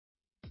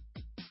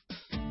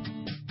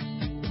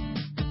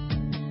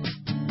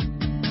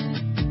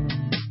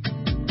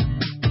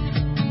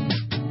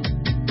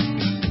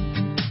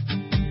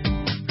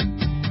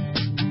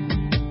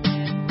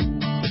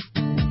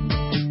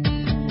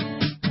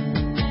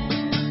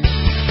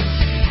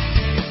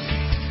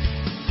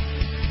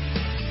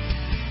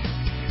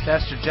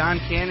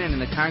John Cannon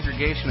and the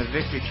congregation of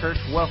Victory Church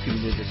welcome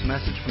you to this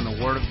message from the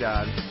Word of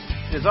God.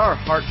 It is our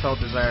heartfelt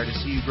desire to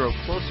see you grow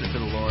closer to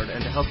the Lord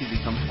and to help you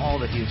become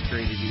all that He has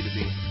created you to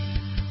be.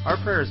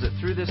 Our prayer is that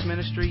through this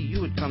ministry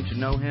you would come to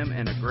know Him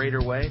in a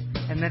greater way,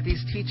 and that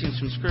these teachings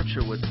from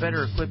Scripture would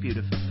better equip you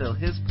to fulfill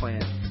His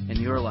plan in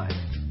your life.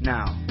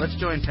 Now, let's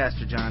join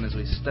Pastor Jon as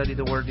we study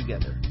the Word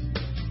together.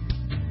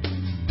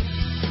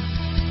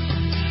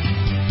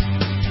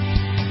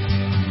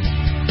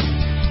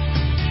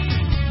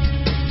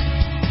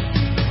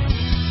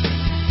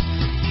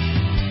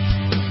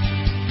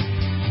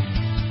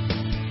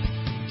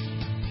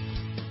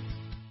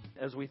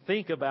 As we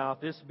think about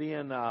this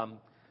being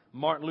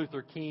Martin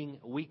Luther King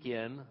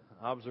weekend,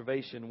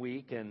 Observation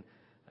Week, and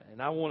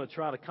I want to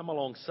try to come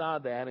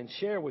alongside that and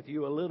share with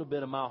you a little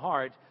bit of my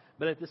heart,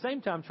 but at the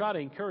same time try to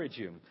encourage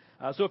you.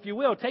 So if you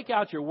will, take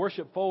out your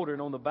worship folder,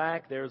 and on the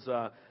back there's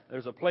a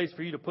place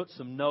for you to put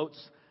some notes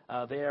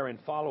there and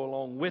follow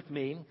along with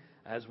me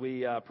as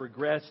we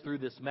progress through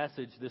this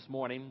message this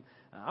morning.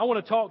 I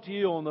want to talk to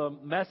you on the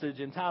message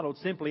entitled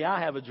simply,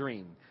 I Have a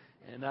Dream.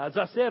 And as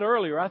I said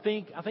earlier, I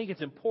think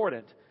it's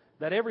important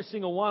that every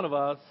single one of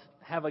us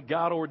have a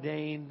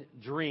God-ordained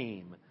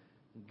dream,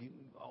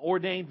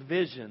 ordained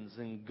visions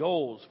and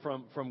goals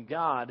from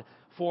God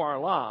for our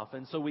life.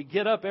 And so we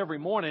get up every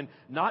morning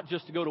not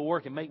just to go to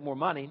work and make more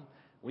money.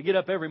 We get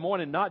up every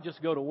morning not just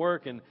to go to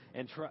work and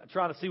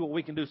try to see what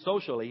we can do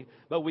socially,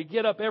 but we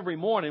get up every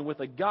morning with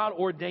a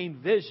God-ordained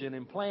vision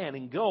and plan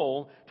and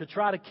goal to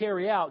try to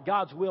carry out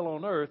God's will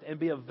on earth and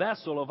be a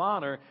vessel of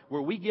honor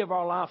where we give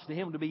our lives to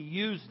Him to be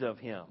used of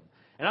Him.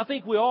 And I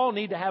think we all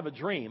need to have a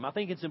dream. I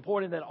think it's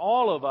important that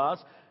all of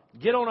us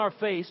get on our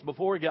face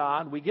before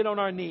God. We get on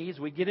our knees.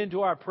 We get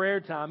into our prayer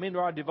time, into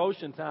our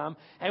devotion time,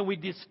 and we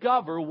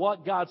discover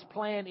what God's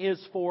plan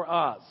is for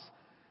us.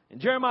 In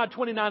Jeremiah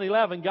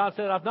 29:11, God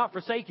said, I've not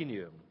forsaken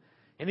you.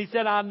 And He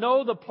said, I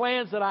know the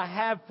plans that I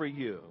have for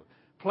you,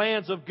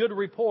 plans of good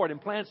report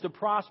and plans to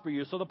prosper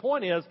you. So the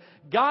point is,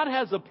 God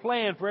has a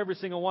plan for every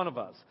single one of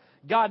us.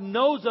 God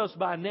knows us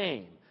by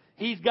name.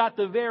 He's got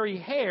the very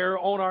hair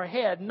on our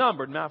head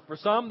numbered. Now, for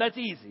some, that's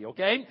easy,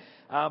 okay?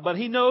 But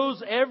He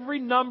knows every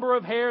number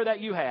of hair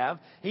that you have.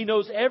 He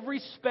knows every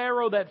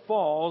sparrow that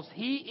falls.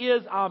 He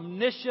is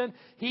omniscient.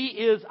 He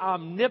is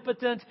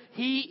omnipotent.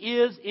 He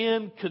is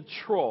in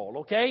control,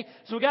 okay?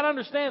 So we've got to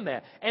understand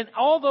that. And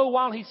although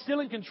while He's still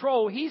in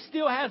control, He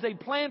still has a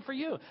plan for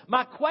you.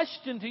 My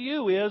question to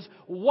you is,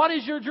 what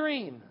is your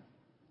dream?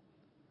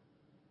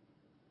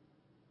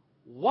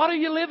 What are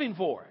you living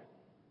for?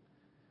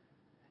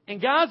 And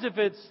guys, if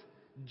it's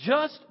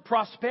just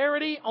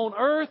prosperity on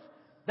earth,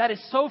 that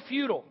is so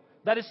futile.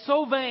 That is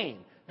so vain.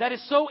 That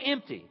is so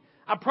empty.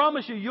 I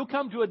promise you, you'll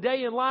come to a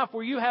day in life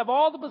where you have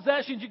all the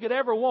possessions you could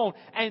ever want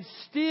and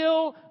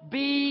still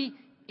be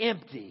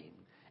empty.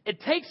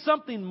 It takes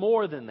something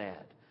more than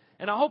that.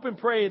 And I hope and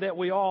pray that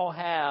we all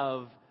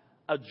have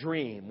a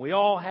dream. We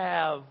all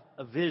have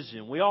a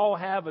vision. We all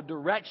have a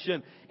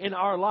direction in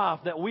our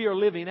life that we are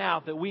living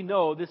out, that we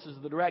know this is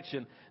the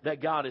direction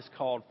that God has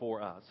called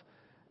for us.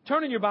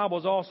 Turn in your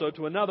Bibles also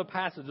to another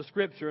passage of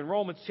Scripture in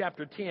Romans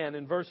chapter 10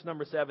 and verse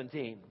number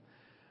 17.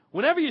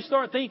 Whenever you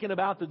start thinking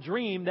about the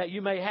dream that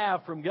you may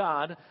have from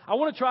God, I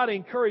want to try to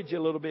encourage you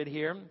a little bit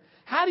here.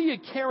 How do you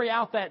carry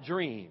out that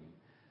dream?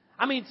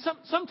 I mean,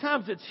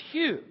 sometimes it's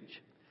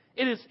huge.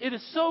 It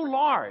is so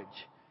large.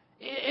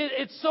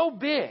 It's so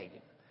big.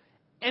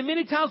 And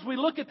many times we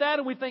look at that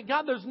and we think,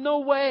 God, there's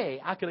no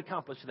way I could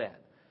accomplish that.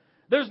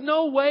 There's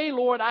no way,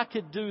 Lord, I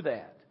could do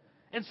that.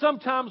 And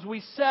sometimes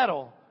we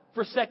settle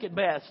for second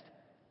best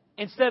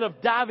instead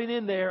of diving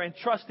in there and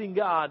trusting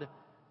God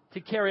to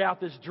carry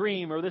out this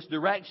dream or this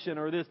direction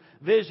or this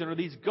vision or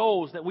these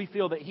goals that we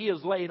feel that He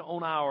has laid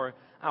on our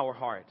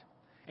heart.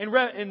 In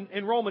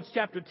Romans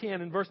chapter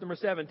 10 and verse number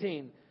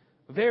 17,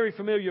 a very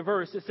familiar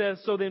verse, it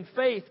says, so then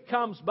faith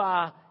comes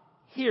by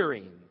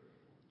hearing,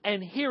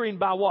 and hearing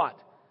by what?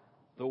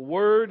 The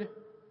Word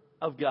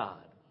of God.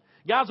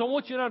 Guys, I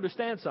want you to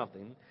understand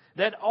something.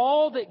 That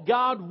all that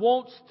God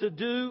wants to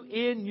do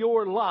in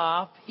your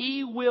life,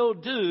 He will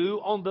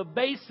do on the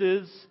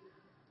basis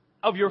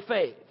of your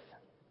faith.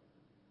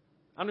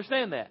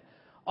 Understand that.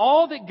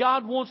 All that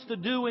God wants to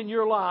do in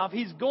your life,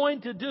 He's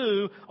going to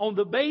do on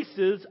the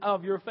basis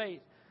of your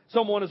faith.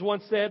 Someone has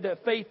once said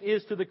that faith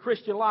is to the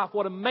Christian life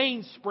what a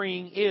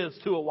mainspring is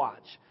to a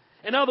watch.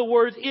 In other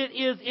words, it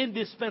is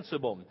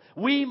indispensable.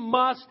 We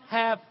must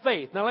have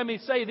faith. Now let me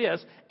say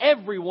this.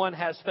 Everyone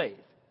has faith.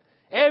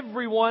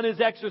 Everyone is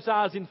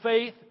exercising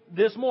faith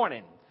this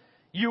morning.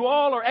 You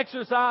all are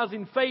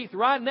exercising faith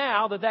right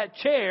now that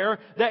chair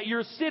that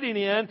you're sitting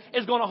in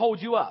is going to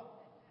hold you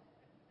up.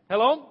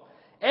 Hello?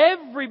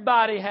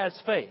 Everybody has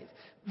faith.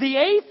 The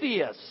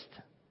atheist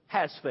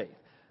has faith.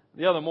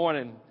 The other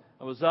morning,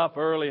 I was up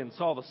early and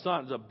saw the sun.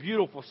 It was a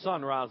beautiful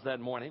sunrise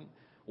that morning.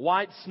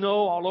 White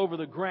snow all over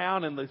the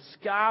ground, and the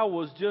sky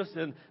was just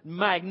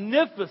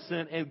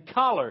magnificent in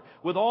color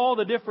with all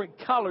the different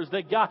colors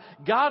that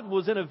God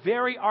was in a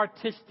very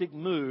artistic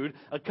mood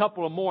a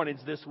couple of mornings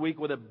this week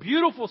with a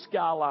beautiful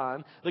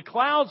skyline. The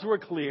clouds were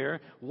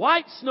clear,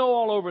 white snow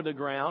all over the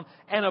ground,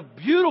 and a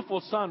beautiful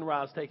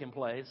sunrise taking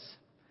place.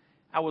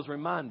 I was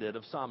reminded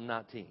of Psalm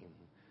 19,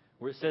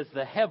 where it says,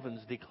 the heavens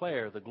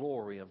declare the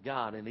glory of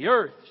God, and the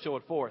earth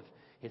showeth forth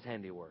His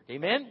handiwork.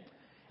 Amen?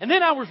 And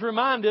then I was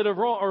reminded of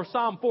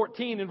Psalm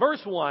 14 in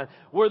verse 1,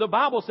 where the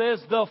Bible says,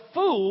 the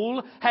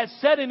fool has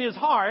said in his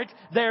heart,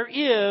 there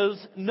is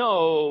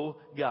no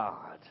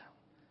God.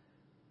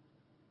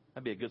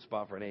 That'd be a good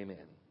spot for an amen.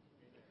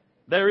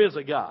 There is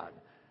a God.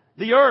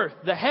 The earth,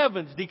 the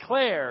heavens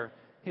declare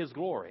His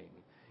glory.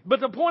 But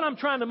the point I'm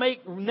trying to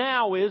make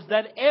now is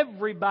that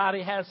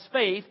everybody has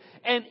faith,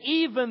 and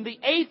even the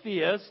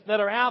atheists that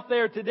are out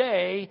there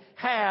today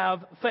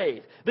have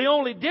faith. The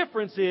only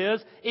difference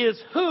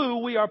is who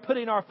we are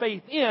putting our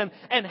faith in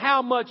and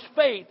how much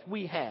faith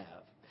we have.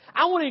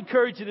 I want to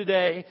encourage you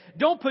today,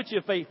 don't put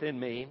your faith in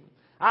me.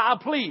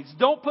 Please,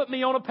 don't put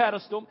me on a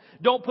pedestal.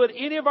 Don't put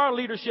any of our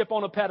leadership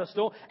on a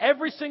pedestal.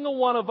 Every single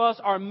one of us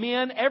are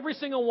men. Every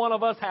single one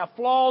of us have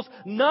flaws.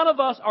 None of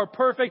us are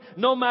perfect.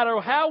 No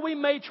matter how we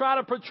may try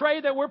to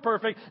portray that we're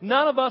perfect,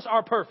 none of us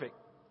are perfect.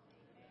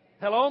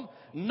 Hello?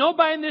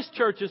 Nobody in this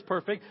church is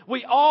perfect.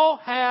 We all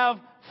have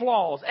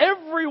flaws.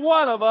 Every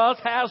one of us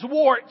has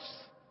warts.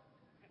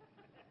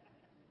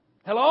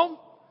 Hello?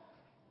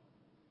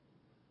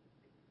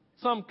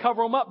 Some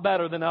cover them up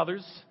better than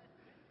others.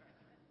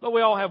 But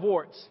we all have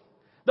warts.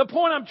 The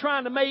point I'm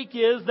trying to make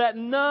is that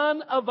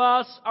none of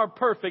us are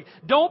perfect.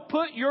 Don't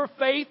put your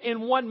faith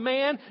in one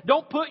man.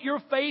 Don't put your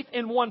faith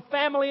in one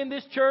family in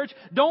this church.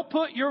 Don't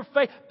put your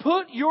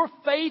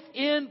faith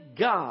in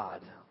God.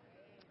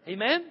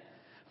 Amen?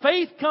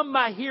 Faith comes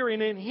by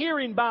hearing, and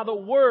hearing by the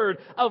Word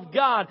of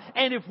God.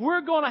 And if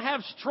we're going to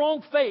have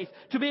strong faith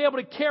to be able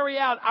to carry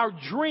out our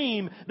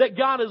dream that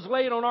God has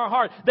laid on our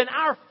heart, then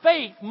our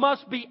faith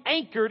must be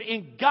anchored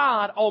in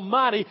God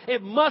Almighty.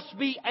 It must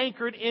be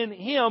anchored in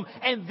Him.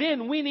 And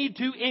then we need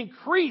to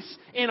increase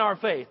in our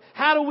faith.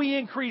 How do we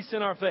increase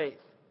in our faith?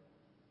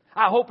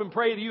 I hope and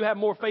pray that you have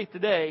more faith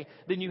today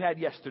than you had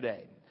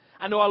yesterday.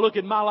 I know I look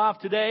at my life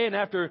today, and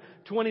after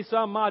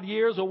 20-some odd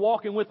years of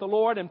walking with the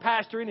Lord and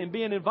pastoring and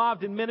being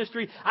involved in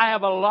ministry, I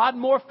have a lot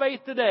more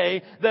faith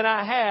today than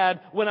I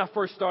had when I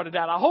first started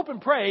out. I hope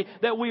and pray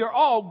that we are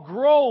all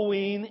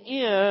growing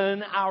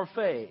in our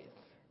faith.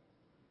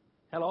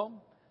 Hello?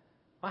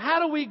 Well,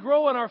 how do we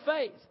grow in our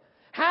faith?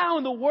 How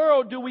in the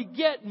world do we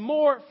get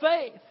more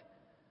faith?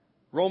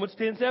 Romans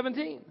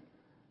 10:17.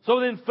 So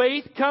then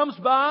faith comes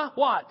by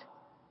what?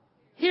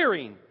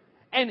 Hearing.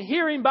 And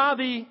hearing by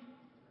the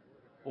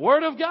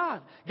Word of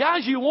God.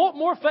 Guys, you want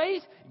more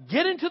faith?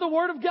 Get into the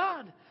Word of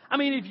God. I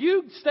mean, if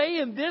you stay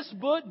in this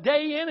book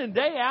day in and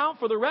day out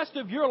for the rest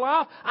of your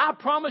life, I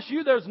promise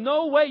you there's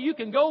no way you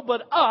can go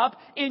but up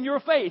in your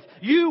faith.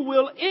 You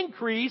will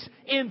increase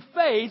in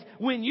faith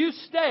when you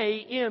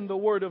stay in the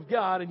Word of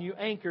God and you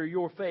anchor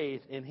your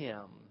faith in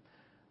Him.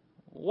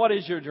 What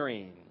is your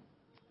dream?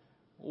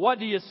 What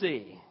do you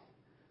see?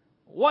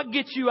 What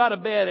gets you out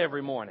of bed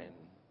every morning?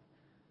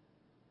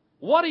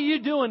 What are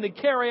you doing to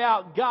carry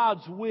out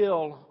God's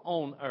will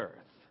on earth?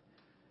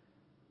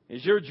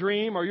 Is your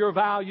dream or your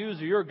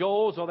values or your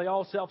goals, are they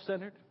all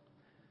self-centered?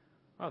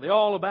 Are they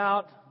all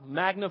about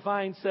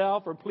magnifying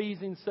self or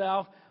pleasing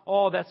self?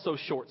 Oh, that's so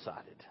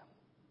short-sighted.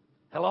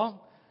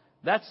 Hello?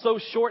 That's so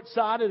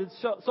short-sighted.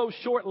 It's so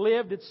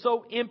short-lived. It's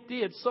so empty.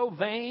 It's so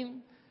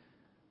vain.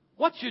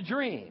 What's your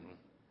dream?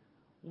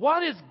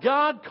 What is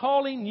God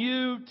calling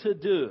you to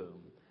do?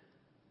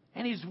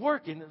 And He's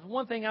working.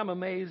 One thing I'm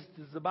amazed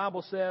is the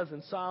Bible says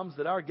in Psalms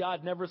that our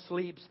God never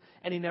sleeps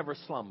and He never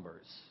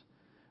slumbers.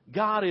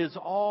 God is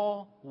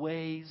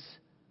always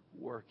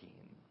working.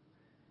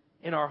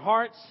 In our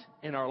hearts,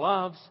 in our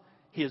lives,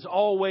 He is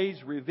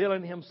always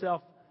revealing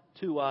Himself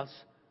to us.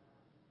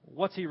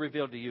 What's He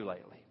revealed to you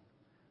lately?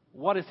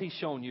 What has He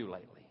shown you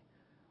lately?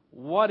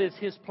 What is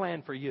His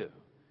plan for you?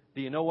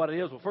 Do you know what it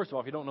is? Well, first of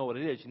all, if you don't know what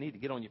it is, you need to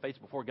get on your face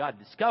before God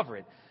to discover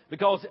it.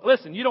 Because,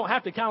 listen, you don't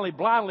have to kind of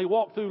blindly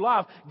walk through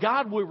life.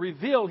 God will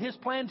reveal His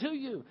plan to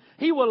you.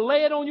 He will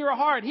lay it on your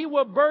heart. He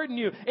will burden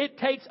you. It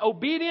takes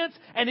obedience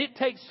and it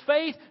takes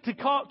faith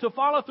to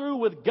follow through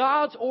with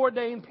God's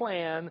ordained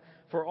plan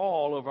for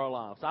all of our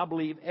lives. I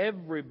believe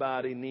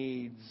everybody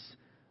needs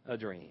a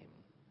dream.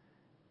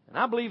 And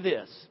I believe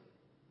this.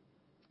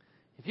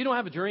 If you don't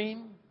have a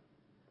dream,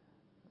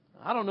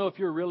 I don't know if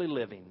you're really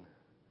living.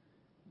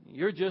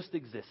 You're just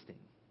existing.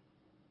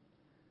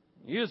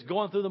 You're just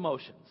going through the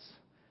motions.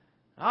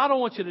 I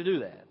don't want you to do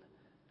that.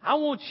 I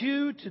want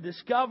you to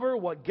discover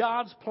what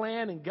God's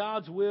plan and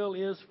God's will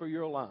is for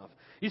your life.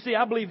 You see,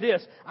 I believe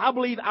this. I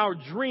believe our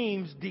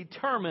dreams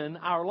determine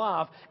our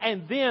life,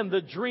 and then the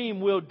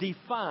dream will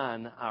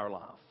define our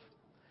life.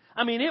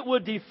 I mean, it will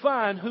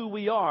define who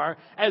we are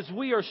as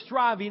we are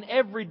striving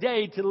every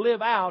day to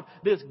live out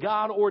this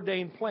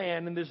God-ordained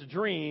plan and this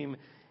dream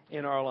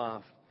in our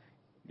life.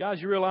 Guys,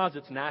 you realize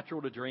it's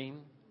natural to dream?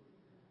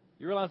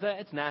 You realize that?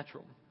 It's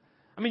natural.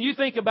 I mean, you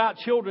think about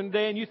children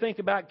today and you think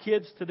about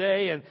kids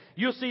today, and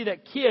you'll see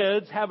that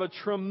kids have a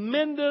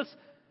tremendous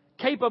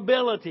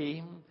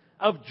capability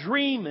of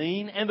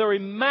dreaming, and their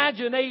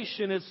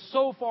imagination is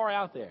so far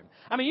out there.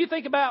 I mean, you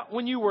think about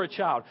when you were a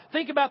child.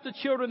 Think about the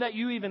children that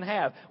you even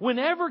have.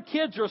 Whenever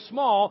kids are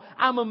small,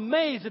 I'm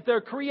amazed at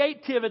their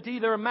creativity,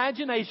 their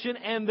imagination,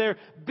 and their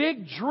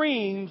big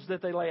dreams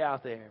that they lay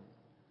out there.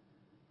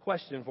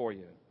 Question for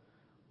you.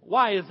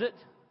 Why is it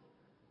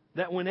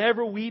that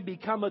whenever we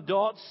become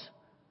adults,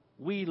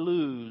 we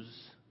lose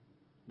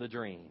the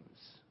dreams?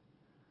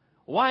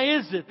 Why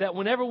is it that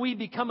whenever we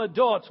become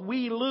adults,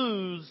 we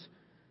lose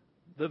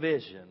the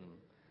vision?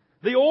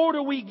 The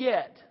older we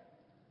get,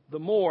 the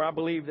more I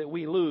believe that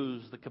we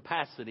lose the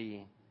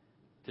capacity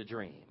to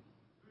dream.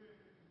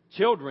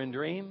 Children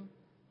dream.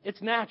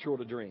 It's natural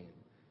to dream.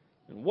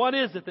 And what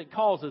is it that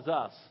causes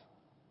us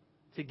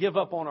to give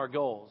up on our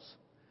goals?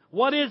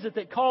 What is it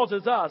that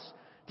causes us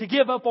to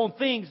give up on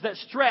things that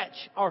stretch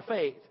our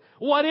faith?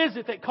 What is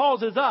it that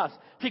causes us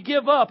to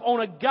give up on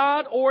a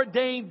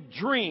God-ordained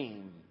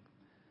dream?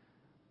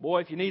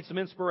 Boy, if you need some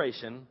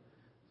inspiration,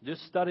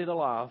 just study the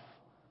life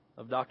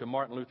of Dr.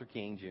 Martin Luther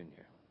King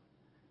Jr.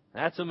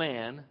 That's a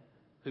man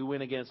who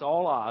went against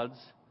all odds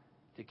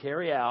to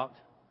carry out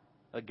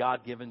a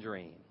God-given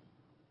dream.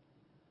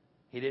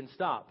 He didn't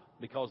stop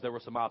because there were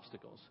some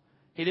obstacles.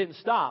 He didn't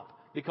stop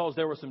because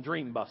there were some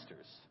dream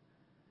busters.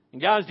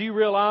 And guys, do you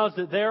realize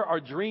that there are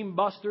dream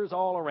busters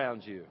all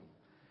around you?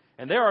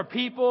 And there are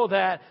people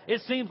that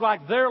it seems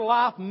like their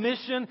life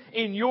mission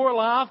in your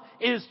life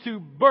is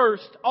to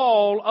burst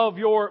all of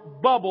your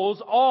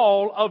bubbles,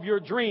 all of your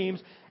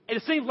dreams.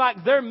 It seems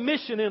like their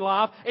mission in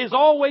life is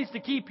always to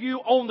keep you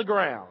on the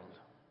ground.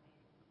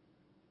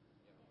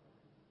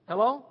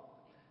 Hello?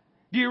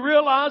 Do you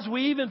realize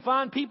we even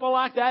find people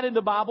like that in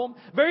the Bible?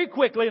 Very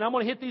quickly, and I'm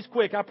going to hit these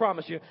quick, I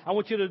promise you. I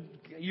want you to,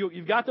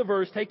 you've got the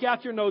verse, take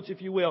out your notes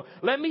if you will.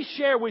 Let me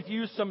share with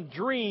you some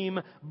dream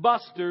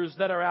busters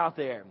that are out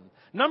there.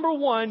 Number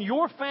one,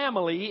 your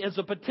family is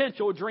a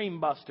potential dream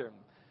buster.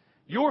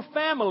 Your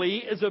family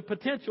is a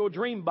potential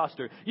dream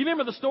buster. You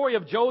remember the story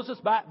of Joseph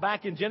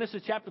back in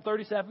Genesis chapter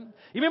 37?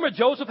 You remember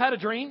Joseph had a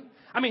dream?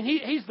 I mean,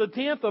 he's the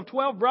 10th of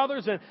 12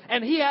 brothers,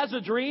 and he has a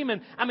dream.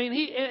 And I mean,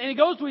 he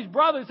goes to his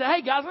brothers and says,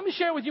 "Hey guys, let me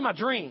share with you my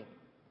dream."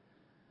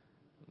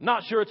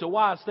 Not sure it's a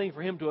wise thing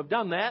for him to have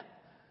done that.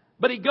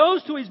 But he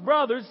goes to his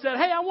brothers and said,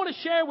 "Hey, I want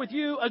to share with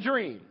you a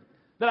dream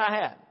that I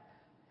had."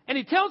 And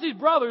he tells his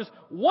brothers,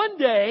 "One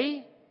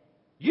day,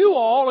 you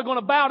all are going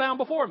to bow down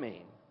before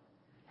me.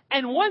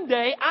 And one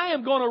day, I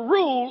am going to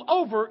rule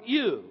over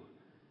you."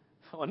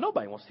 Well,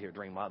 nobody wants to hear a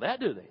dream like that,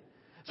 do they?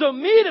 So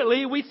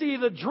immediately, we see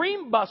the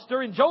dream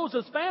buster in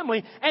Joseph's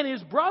family, and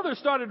his brothers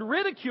started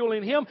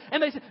ridiculing him.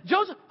 And they said,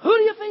 "Joseph, who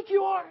do you think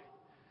you are?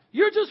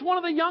 You're just one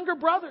of the younger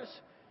brothers.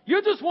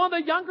 You're just one of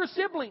the younger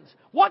siblings.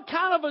 What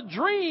kind of a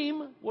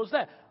dream was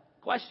that?"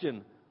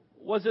 Question,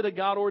 was it a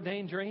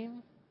God-ordained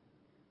dream?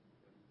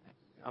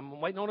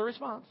 I'm waiting on a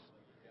response.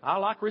 I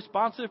like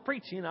responsive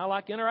preaching. I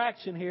like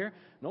interaction here.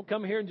 Don't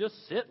come here and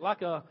just sit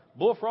like a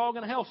bullfrog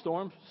in a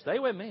hailstorm. Stay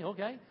with me,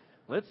 okay?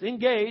 Let's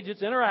engage.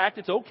 Let's interact.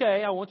 It's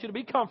okay. I want you to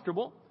be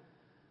comfortable.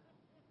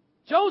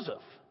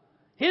 Joseph,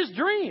 his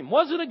dream,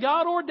 was it a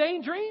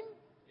God-ordained dream?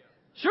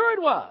 Sure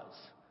it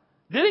was.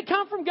 Did it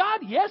come from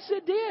God? Yes,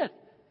 it did.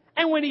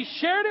 And when he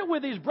shared it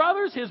with his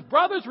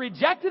brothers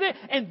rejected it,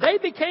 and they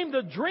became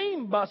the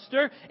dream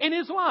buster in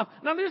his life.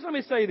 Now, let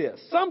me say this.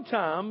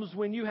 Sometimes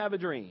when you have a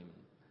dream,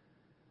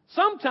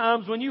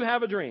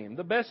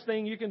 the best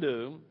thing you can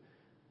do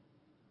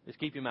is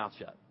keep your mouth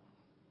shut.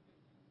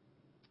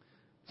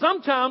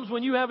 Sometimes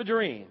when you have a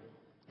dream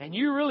and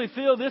you really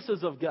feel this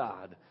is of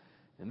God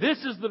and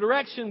this is the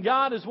direction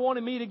God is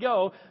wanting me to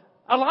go,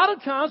 a lot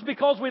of times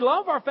because we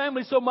love our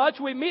family so much,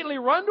 we immediately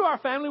run to our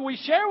family, we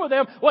share with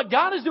them what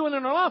God is doing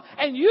in our life,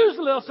 and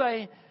usually they'll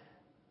say,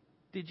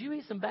 "Did you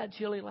eat some bad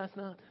chili last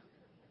night?"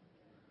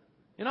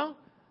 You know,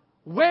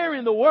 where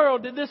in the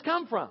world did this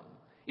come from?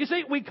 You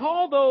see, we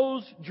call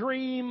those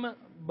dream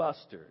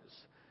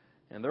busters.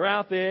 And they're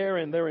out there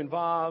and they're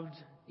involved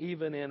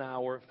even in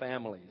our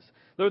families.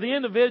 They're the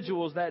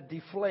individuals that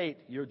deflate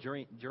your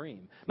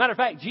dream. Matter of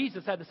fact,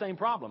 Jesus had the same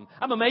problem.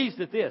 I'm amazed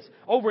at this.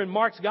 Over in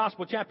Mark's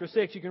Gospel chapter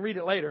 6, you can read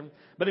it later.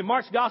 But in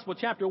Mark's Gospel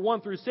chapter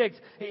 1 through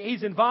 6,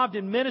 he's involved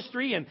in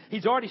ministry and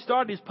he's already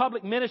started his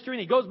public ministry,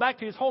 and he goes back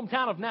to his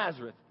hometown of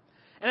Nazareth.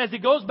 And as he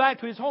goes back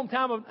to his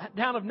hometown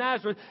of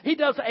Nazareth, he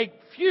does a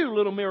few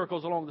little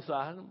miracles along the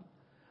side.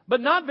 But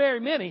not very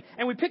many.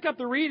 And we pick up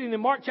the reading in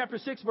Mark chapter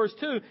 6 verse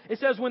 2. It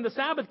says, "When the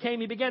Sabbath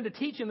came, he began to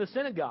teach in the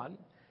synagogue.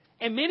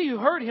 And many who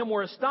heard him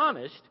were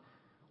astonished.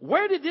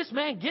 'Where did this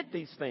man get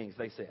these things?'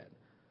 they said.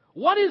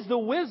 'What is the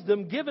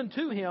wisdom given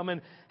to him?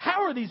 And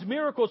how are these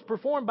miracles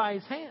performed by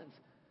his hands?'"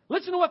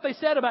 Listen to what they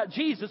said about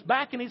Jesus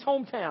back in his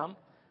hometown.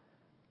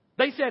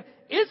 They said,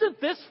 "Isn't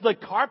this the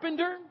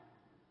carpenter,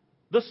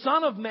 the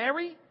son of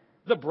Mary,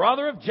 the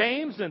brother of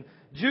James and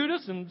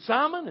Judas and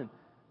Simon?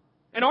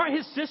 And aren't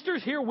his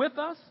sisters here with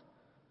us?"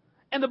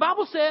 And the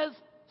Bible says,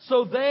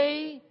 so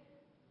they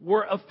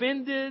were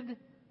offended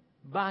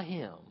by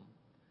him.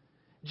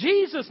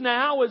 Jesus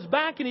now is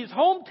back in his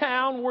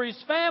hometown where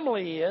his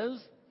family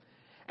is,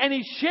 and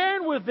he's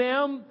sharing with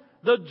them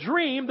the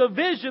dream, the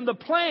vision, the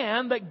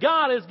plan that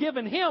God has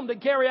given him to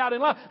carry out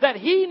in life. That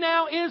he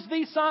now is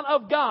the Son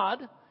of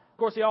God. Of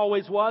course, he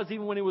always was,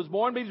 even when he was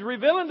born. But he's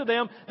revealing to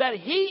them that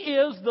he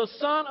is the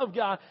Son of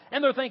God.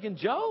 And they're thinking,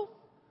 Joe?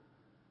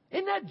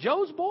 Isn't that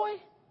Joe's boy?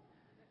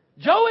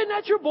 Joe, isn't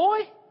that your boy?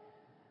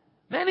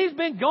 Man, he's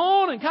been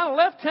gone and kind of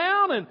left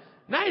town, and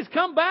now he's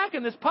come back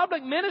in this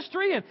public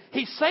ministry, and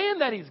he's saying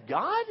that he's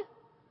God?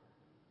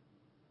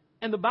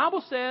 And the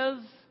Bible says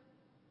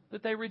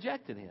that they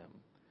rejected him.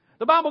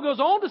 The Bible goes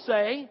on to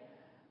say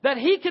that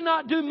he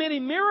cannot do many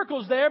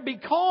miracles there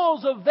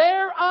because of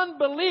their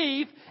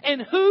unbelief in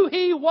who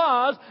he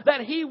was,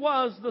 that he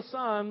was the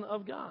Son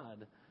of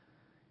God.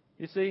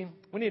 You see,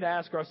 we need to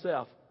ask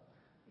ourselves,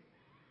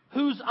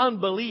 whose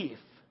unbelief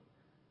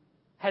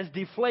has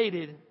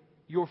deflated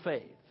your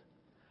faith?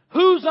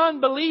 Whose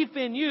unbelief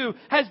in you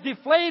has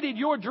deflated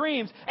your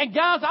dreams? And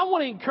guys, I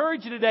want to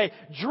encourage you today,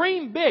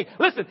 dream big.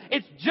 Listen,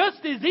 it's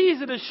just as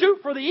easy to shoot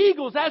for the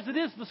eagles as it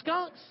is the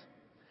skunks.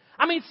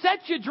 I mean,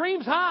 set your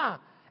dreams high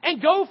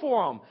and go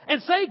for them.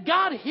 And say,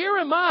 God, here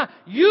am I.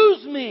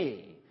 Use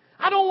me.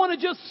 I don't want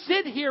to just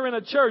sit here in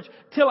a church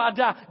till I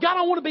die. God,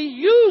 I want to be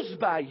used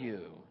by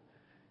you.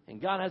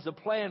 And God has a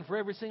plan for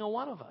every single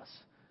one of us.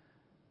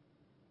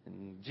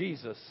 And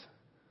Jesus'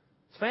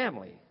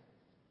 family,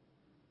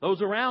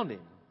 those around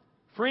him,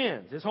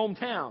 friends, his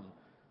hometown,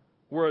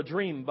 were a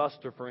dream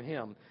buster for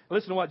him.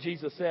 Listen to what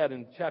Jesus said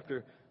in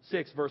chapter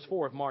 6, verse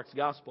 4 of Mark's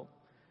Gospel.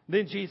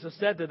 Then Jesus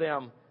said to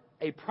them,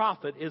 a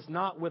prophet is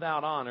not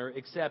without honor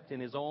except in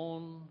his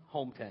own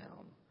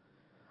hometown,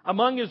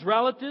 among his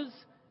relatives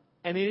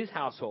and in his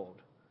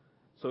household.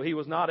 So he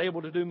was not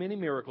able to do many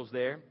miracles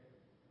there,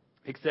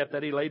 except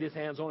that he laid his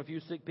hands on a few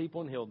sick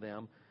people and healed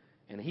them.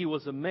 And he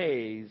was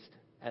amazed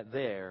at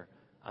their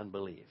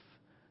unbelief.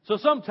 So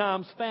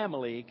sometimes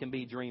family can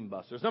be dream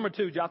busters. Number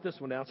 2, jot this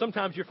one down.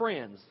 Sometimes your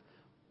friends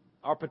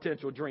are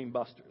potential dream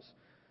busters.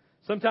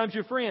 Sometimes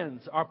your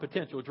friends are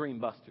potential dream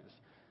busters.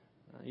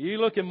 You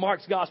look in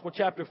Mark's Gospel,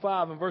 chapter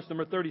 5, and verse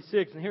number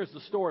 36, and here's the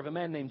story of a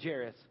man named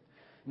Jairus.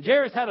 And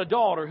Jairus had a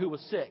daughter who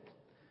was sick.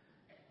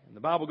 And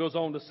the Bible goes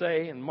on to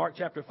say in Mark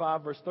chapter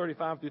 5, verse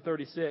 35 through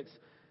 36,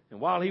 and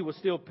while he was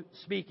still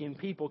speaking,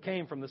 people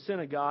came from the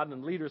synagogue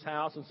and the leader's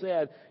house and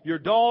said, your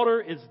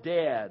daughter is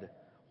dead.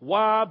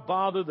 Why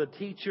bother the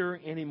teacher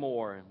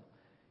anymore?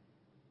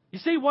 You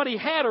see, what he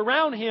had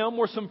around him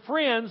were some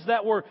friends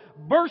that were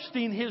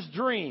bursting his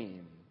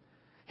dream.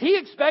 He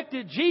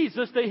expected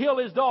Jesus to heal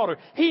his daughter.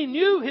 He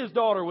knew his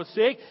daughter was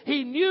sick.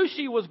 He knew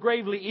she was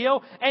gravely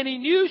ill. And he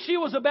knew she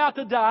was about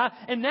to die.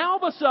 And now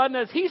all of a sudden,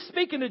 as he's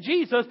speaking to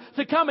Jesus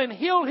to come and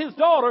heal his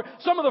daughter,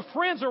 some of the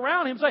friends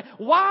around him say,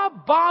 why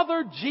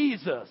bother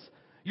Jesus?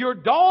 Your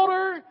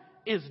daughter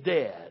is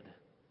dead.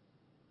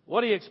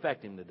 What do you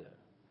expect him to do?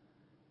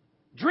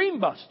 Dream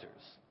busters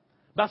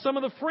by some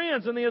of the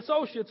friends and the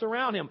associates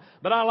around him.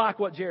 But I like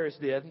what Jairus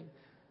did.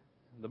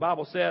 The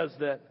Bible says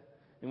that,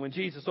 and when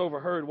Jesus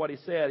overheard what he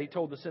said, he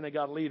told the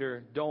synagogue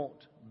leader, don't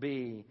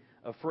be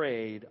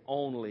afraid,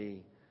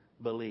 only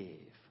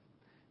believe.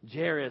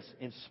 Jairus,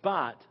 in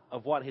spite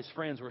of what his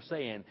friends were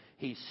saying,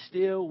 he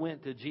still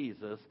went to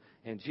Jesus,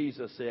 and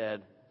Jesus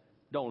said,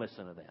 don't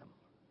listen to them.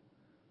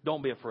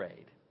 Don't be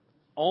afraid.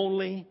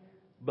 Only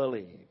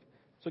believe.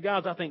 So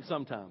guys, I think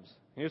sometimes,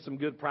 here's some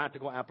good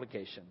practical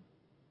application.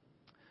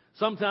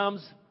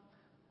 Sometimes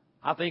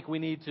I think we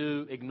need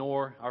to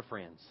ignore our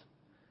friends.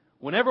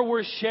 Whenever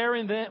we're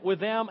sharing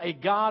with them a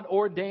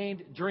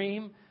God-ordained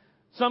dream,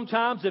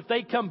 sometimes if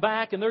they come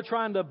back and they're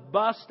trying to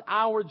bust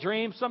our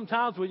dreams,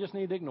 sometimes we just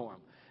need to ignore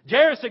them.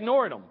 Jairus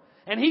ignored them.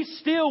 And he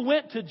still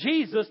went to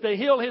Jesus to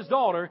heal his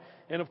daughter.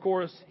 And of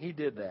course, he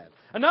did that.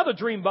 Another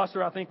dream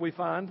buster I think we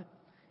find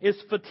is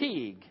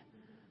fatigue.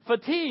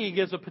 Fatigue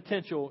is a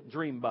potential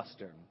dream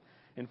buster.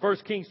 In 1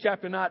 Kings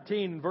chapter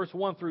 19, verse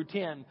 1 through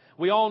 10,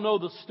 we all know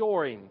the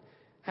story,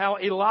 how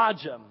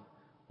Elijah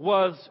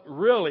was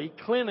really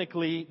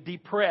clinically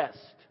depressed.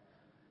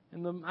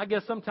 And I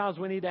guess sometimes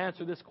we need to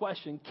answer this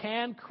question.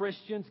 Can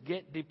Christians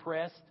get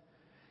depressed?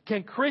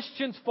 Can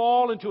Christians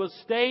fall into a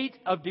state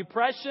of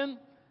depression?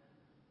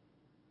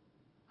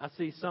 I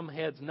see some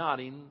heads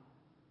nodding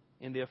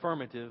in the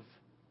affirmative,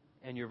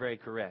 and you're very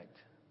correct.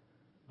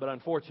 But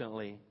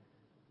unfortunately,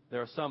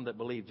 there are some that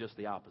believe just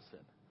the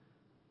opposite.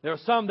 There are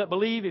some that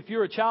believe if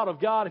you're a child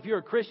of God, if you're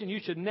a Christian, you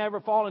should never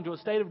fall into a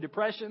state of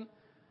depression.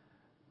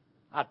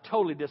 I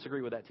totally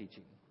disagree with that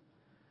teaching.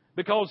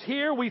 Because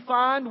here we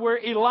find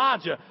where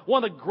Elijah,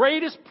 one of the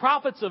greatest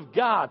prophets of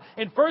God,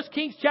 in 1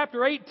 Kings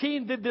chapter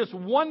 18 did this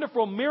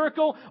wonderful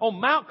miracle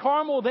on Mount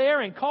Carmel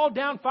there and called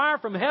down fire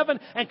from heaven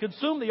and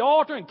consumed the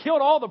altar and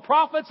killed all the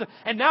prophets.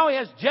 And now he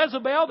has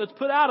Jezebel that's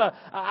put out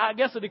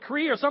a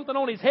decree or something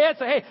on his head.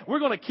 Say, hey, we're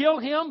going to kill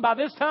him. By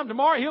this time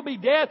tomorrow he'll be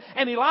dead.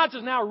 And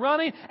Elijah's now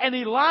running. And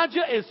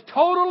Elijah is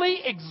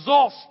totally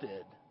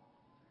exhausted.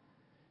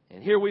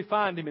 And here we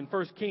find him in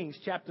 1 Kings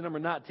chapter number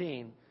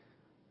 19,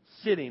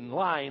 sitting,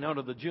 lying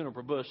under the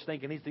juniper bush,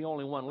 thinking he's the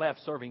only one left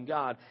serving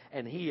God,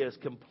 and he is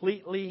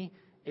completely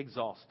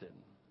exhausted.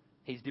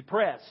 He's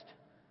depressed.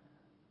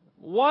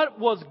 What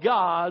was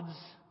God's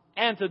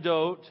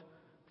antidote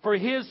for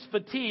his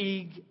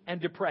fatigue and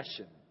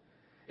depression?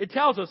 It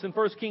tells us in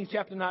 1 Kings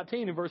chapter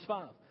 19 and verse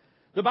 5.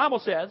 The Bible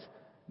says,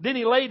 then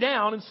he lay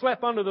down and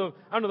slept under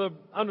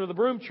the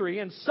broom tree,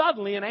 and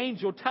suddenly an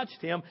angel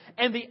touched him,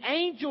 and the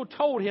angel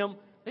told him,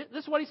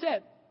 this is what he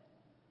said.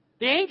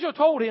 The angel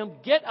told him,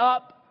 get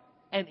up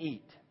and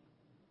eat.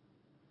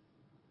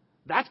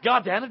 That's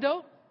God's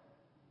antidote?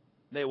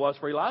 It was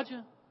for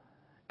Elijah.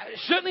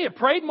 Shouldn't he have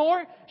prayed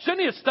more? Shouldn't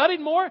he have studied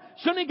more?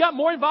 Shouldn't he have got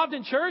more involved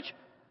in church?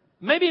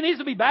 Maybe he needs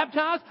to be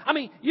baptized. I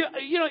mean,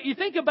 you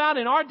think about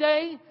in our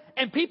day,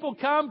 and people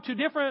come to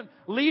different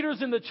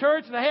leaders in the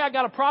church and say, hey, I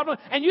got a problem.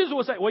 And usually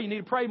we'll say, well, you need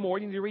to pray more.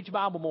 You need to read your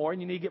Bible more.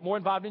 And you need to get more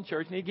involved in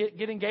church. You need to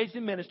get engaged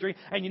in ministry.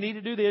 And you need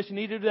to do this. You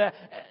need to do that.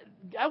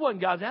 That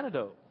wasn't God's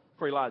antidote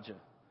for Elijah.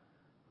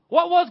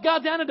 What was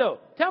God's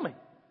antidote? Tell me.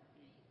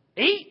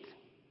 Eat.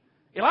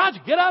 Elijah,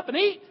 get up and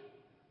eat.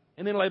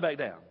 And then lay back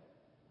down.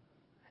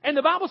 And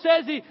the Bible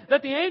says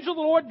that the angel of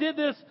the Lord did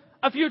this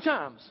a few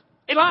times.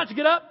 Elijah,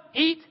 get up,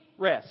 eat,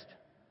 rest.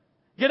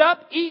 Get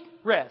up, eat,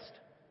 rest.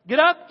 Get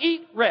up,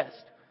 eat,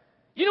 rest.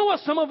 You know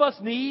what some of us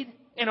need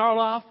in our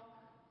life?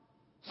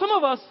 Some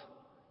of us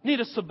need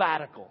a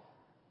sabbatical.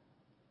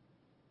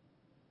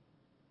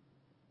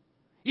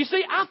 You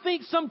see, I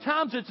think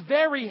sometimes it's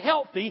very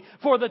healthy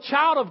for the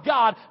child of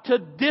God to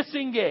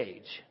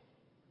disengage.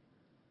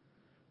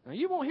 Now,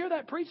 you won't hear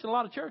that preached in a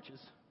lot of churches.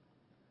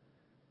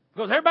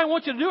 Because everybody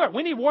wants you to do it.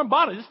 We need warm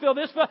bodies. Just feel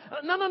this.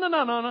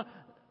 No.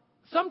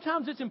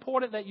 Sometimes it's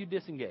important that you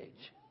disengage.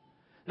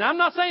 Now, I'm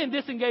not saying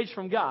disengage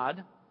from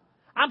God.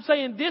 I'm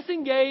saying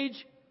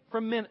disengage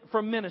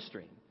from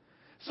ministry.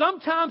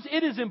 Sometimes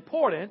it is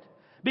important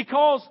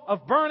because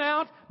of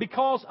burnout,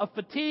 because of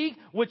fatigue,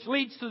 which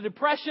leads to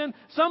depression.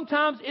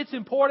 Sometimes it's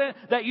important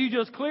that you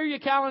just clear your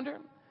calendar,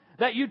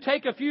 that you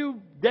take a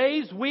few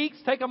days, weeks,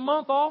 take a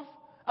month off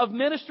of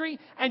ministry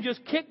and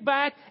just kick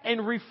back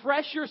and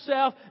refresh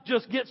yourself.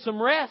 Just get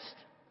some rest.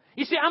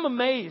 You see, I'm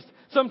amazed.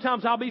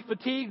 Sometimes I'll be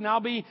fatigued and I'll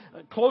be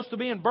close to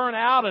being burnt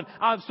out, and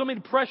I have so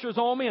many pressures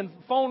on me, and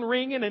phone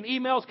ringing and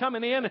emails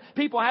coming in and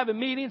people having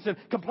meetings and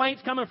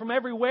complaints coming from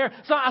everywhere.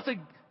 So I say,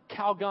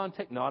 Calgon,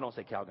 no, I don't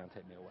say Calgon,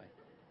 take me away.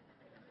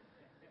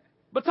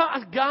 But so I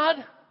said,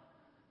 God,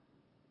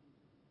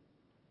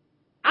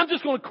 I'm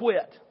just going to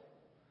quit.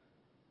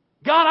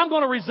 God, I'm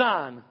going to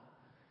resign.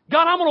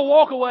 God, I'm going to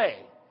walk away.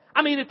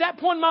 I mean, at that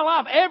point in my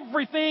life,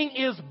 everything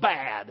is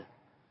bad.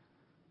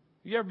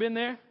 You ever been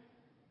there?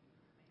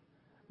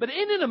 But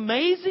isn't it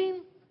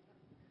amazing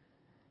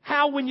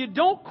how when you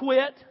don't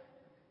quit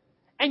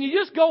and you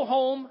just go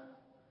home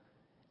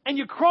and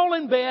you crawl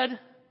in bed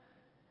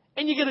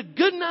and you get a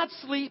good night's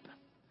sleep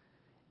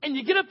and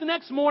you get up the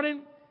next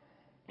morning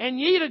and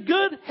you eat a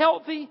good,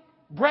 healthy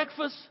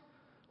breakfast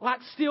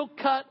like steel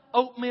cut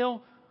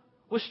oatmeal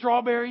with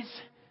strawberries.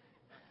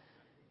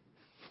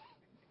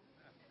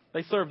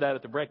 They serve that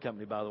at the bread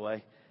company, by the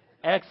way.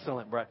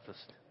 Excellent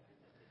breakfast.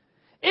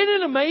 Isn't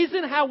it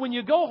amazing how when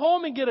you go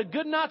home and get a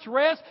good night's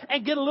rest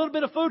and get a little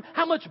bit of food,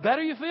 how much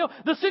better you feel?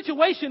 The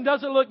situation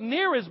doesn't look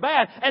near as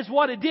bad as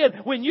what it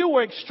did when you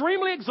were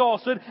extremely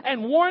exhausted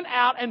and worn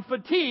out and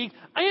fatigued,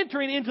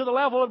 entering into the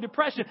level of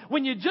depression.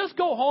 When you just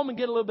go home and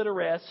get a little bit of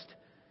rest,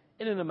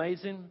 isn't it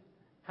amazing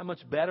how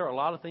much better a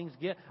lot of things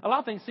get? A lot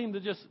of things seem to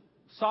just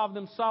solve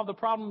the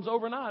problems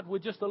overnight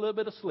with just a little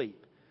bit of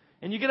sleep.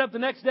 And you get up the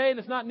next day and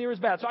it's not near as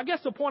bad. So I guess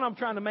the point I'm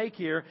trying to make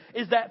here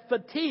is that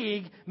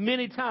fatigue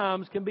many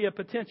times can be a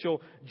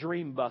potential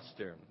dream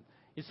buster.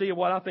 You see,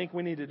 what I think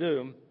we need to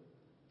do,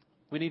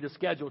 we need to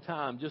schedule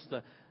time just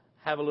to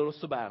have a little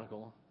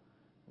sabbatical,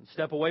 and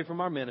step away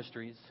from our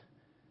ministries,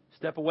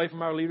 step away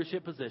from our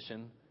leadership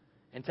position,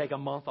 and take a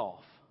month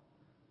off.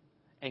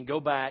 And go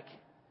back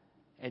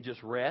and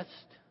just rest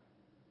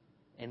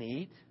and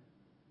eat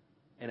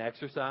and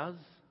exercise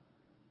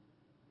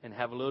and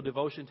have a little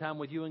devotion time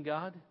with you and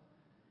God.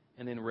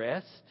 And then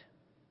rest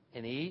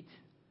and eat,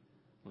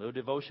 a little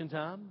devotion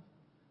time,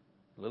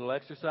 a little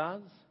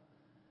exercise.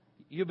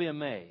 You'll be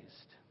amazed.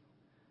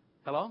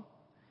 Hello?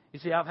 You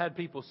see, I've had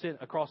people sit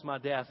across my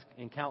desk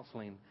in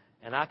counseling,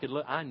 and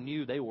I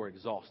knew they were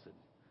exhausted.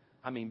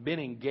 I mean, been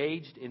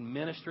engaged in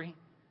ministry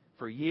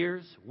for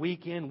years,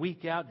 week in,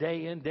 week out,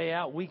 day in, day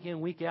out, week in,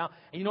 week out.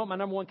 And you know what my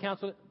number one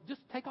counsel is? Just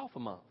take off a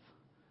month.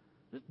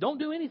 Just don't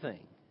do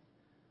anything.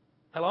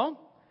 Hello?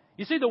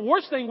 You see, the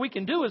worst thing we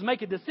can do is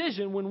make a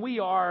decision when we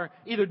are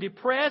either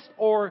depressed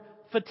or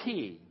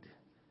fatigued,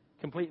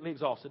 completely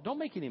exhausted. Don't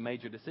make any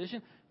major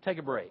decision. Take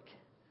a break.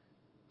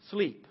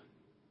 Sleep.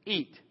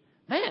 Eat.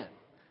 Man,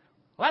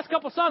 last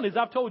couple of Sundays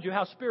I've told you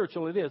how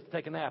spiritual it is to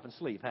take a nap and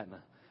sleep, haven't I?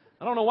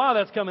 I don't know why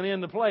that's coming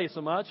into play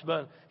so much,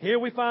 but here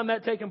we find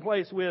that taking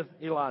place with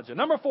Elijah.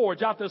 Number 4,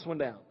 jot this one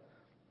down.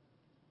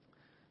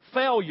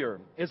 Failure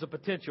is a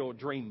potential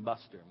dream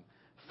buster.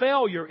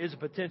 Failure is a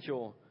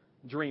potential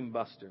dream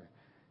buster.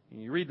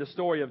 You read the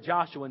story of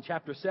Joshua in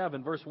chapter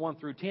 7, verse 1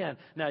 through 10.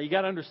 Now, you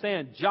got to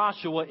understand,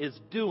 Joshua is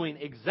doing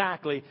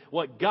exactly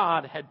what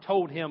God had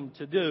told him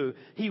to do.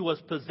 He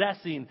was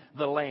possessing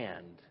the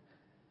land.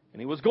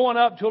 And he was going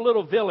up to a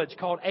little village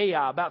called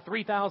Ai, about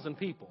 3,000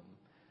 people.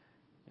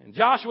 And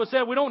Joshua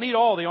said, we don't need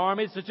all the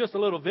armies. It's just a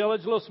little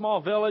village, a little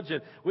small village.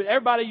 And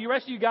everybody, the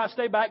rest of you guys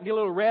stay back and get a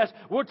little rest.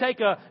 We'll take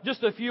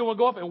just a few and we'll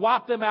go up and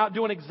wipe them out,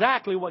 doing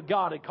exactly what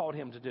God had called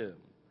him to do.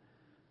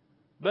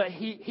 But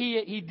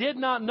he did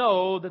not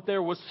know that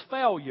there was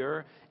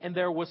failure and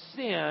there was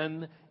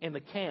sin in the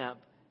camp,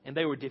 and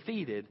they were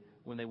defeated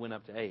when they went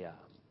up to Ai.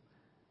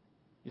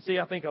 You see,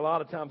 I think a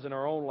lot of times in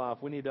our own life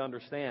we need to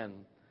understand,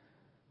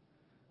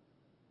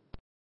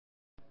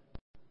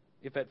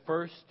 if at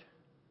first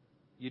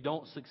you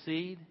don't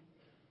succeed,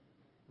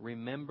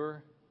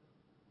 remember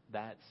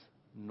that's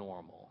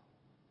normal.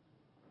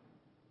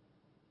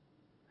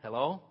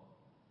 Hello?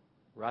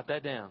 Write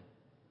that down.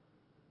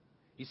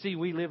 You see,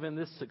 we live in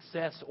this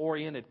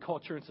success-oriented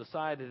culture and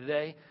society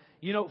today.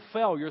 You know,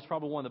 failure is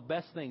probably one of the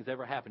best things that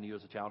ever happened to you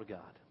as a child of God.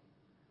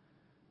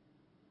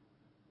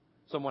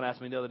 Someone asked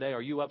me the other day,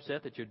 are you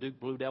upset that your Duke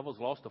Blue Devils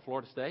lost to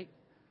Florida State?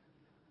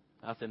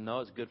 I said,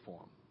 no, it's good for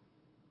them.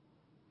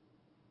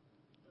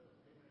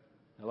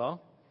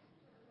 Hello?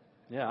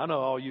 Yeah, I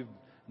know all you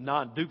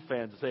non-Duke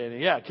fans are saying,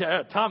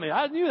 yeah, Tommy,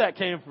 I knew that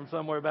came from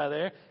somewhere by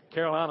there.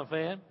 Carolina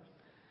fan.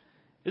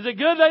 Is it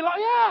good?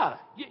 Yeah.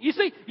 You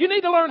see, you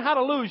need to learn how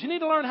to lose. You need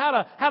to learn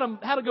how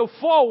to go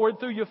forward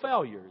through your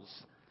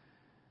failures.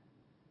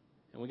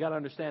 And we got to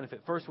understand, if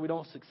at first we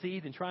don't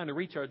succeed in trying to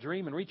reach our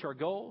dream and reach our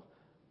goal,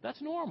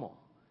 that's normal.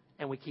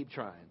 And we keep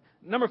trying.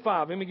 Number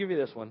 5, let me give you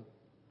this one.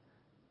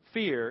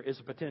 Fear is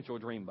a potential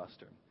dream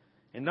buster.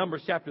 In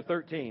Numbers chapter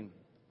 13,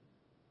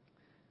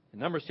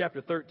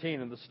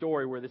 in the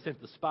story where they sent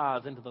the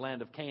spies into the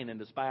land of Canaan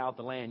to spy out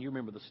the land, you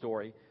remember the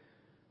story.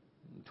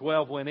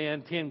 12 went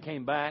in, 10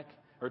 came back.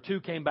 Or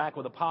 2 came back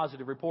with a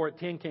positive report.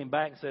 10 came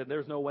back and said,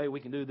 there's no way we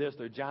can do this.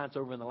 There are giants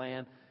over in the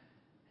land.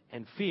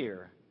 And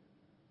fear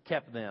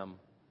kept them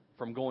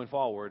from going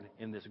forward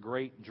in this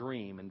great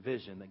dream and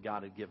vision that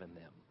God had given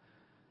them.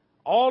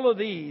 All of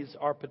these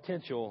are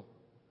potential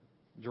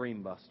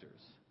dream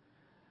busters.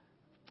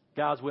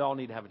 Guys, we all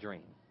need to have a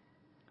dream.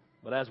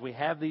 But as we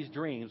have these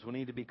dreams, we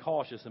need to be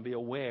cautious and be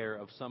aware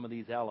of some of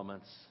these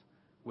elements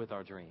with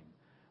our dream.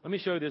 Let me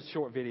show you this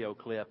short video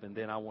clip, and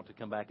then I want to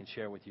come back and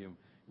share with you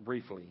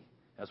briefly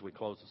as we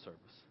close the service.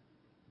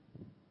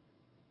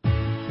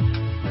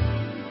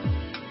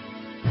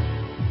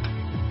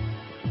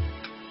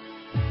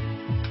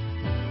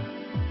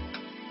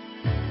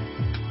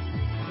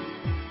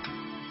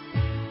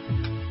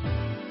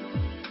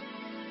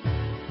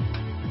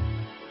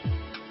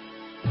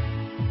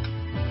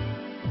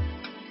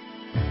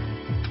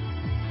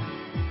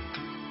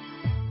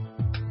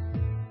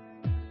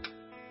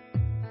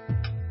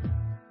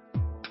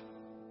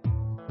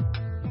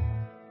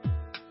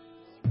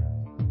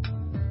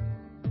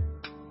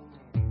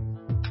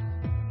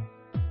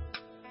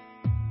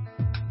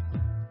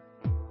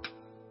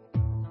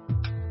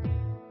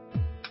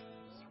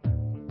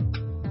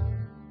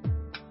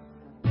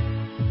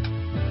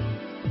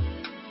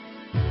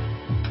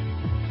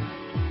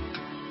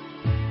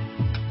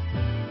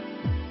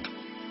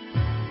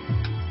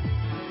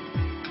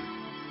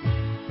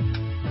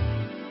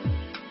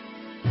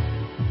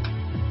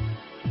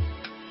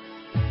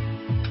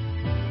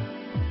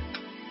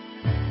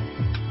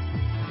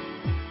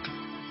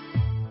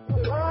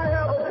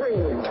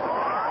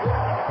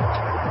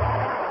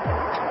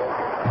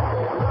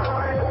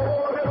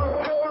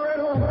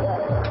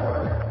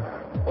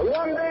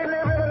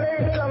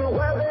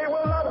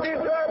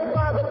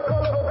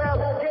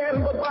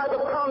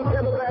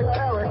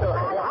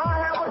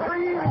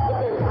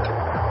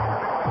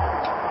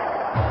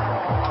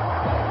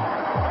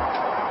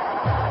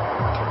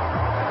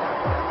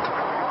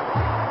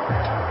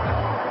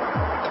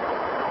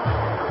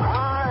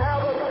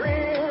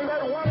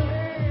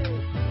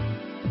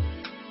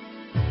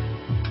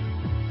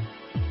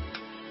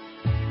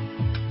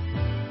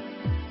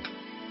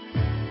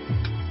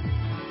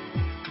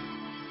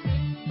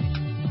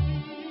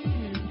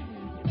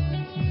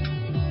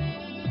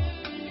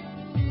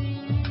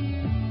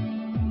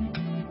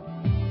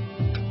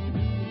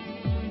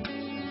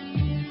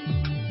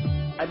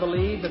 I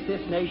believe that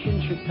this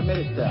nation should commit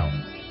itself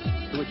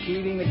to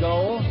achieving the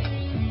goal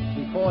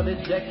before this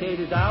decade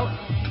is out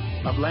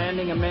of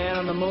landing a man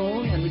on the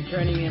moon and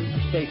returning him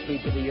safely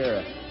to the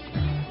earth.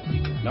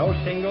 No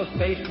single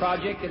space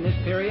project in this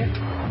period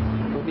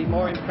will be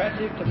more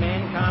impressive to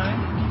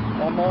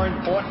mankind or more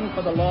important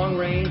for the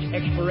long-range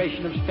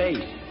exploration of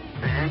space.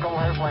 The Eagle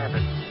has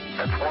landed.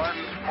 It's one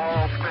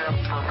small step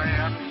for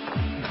man,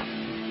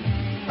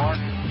 one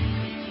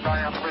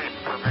giant leap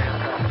for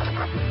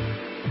mankind.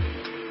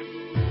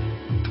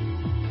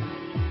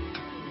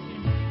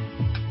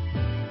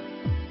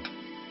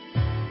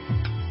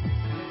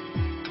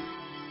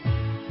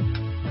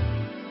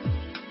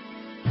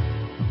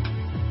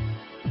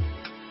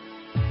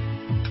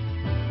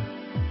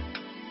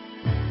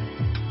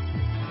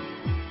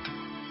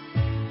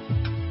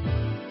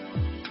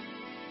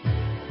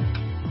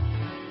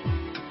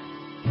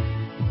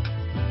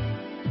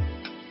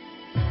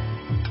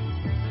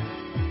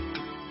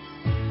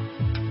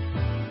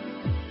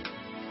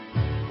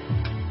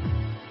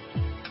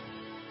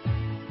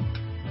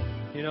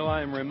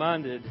 I am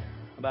reminded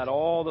about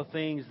all the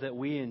things that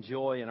we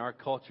enjoy in our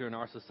culture and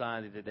our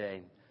society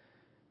today.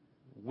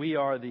 We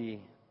are the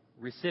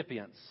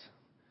recipients.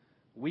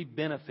 We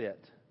benefit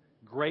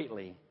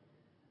greatly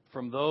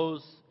from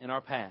those in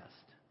our past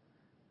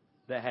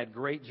that had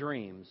great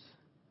dreams,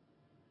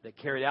 that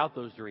carried out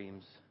those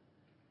dreams,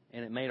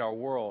 and it made our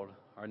world,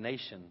 our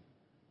nation,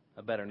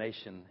 a better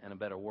nation and a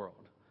better world.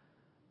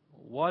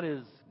 What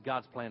is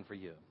God's plan for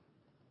you?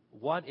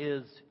 What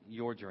is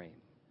your dream?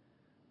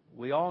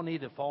 We all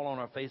need to fall on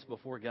our face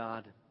before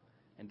God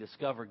and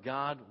discover,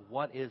 God,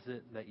 what is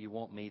it that you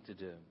want me to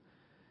do?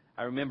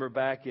 I remember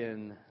back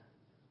in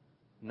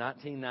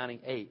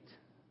 1998,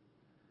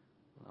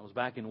 I was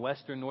back in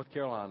western North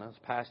Carolina. I was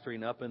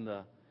pastoring up in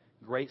the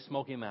Great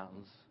Smoky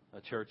Mountains, a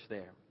church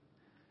there.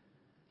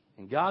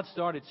 And God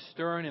started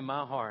stirring in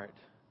my heart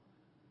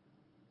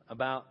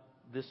about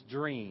this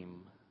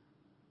dream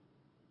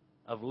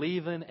of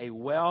leaving a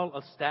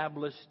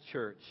well-established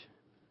church.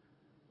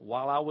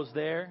 While I was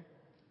there,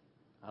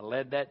 I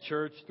led that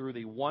church through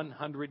the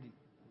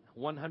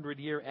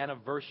 100-year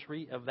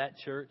anniversary of that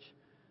church.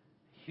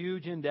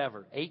 Huge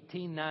endeavor.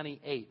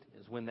 1898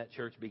 is when that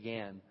church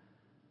began.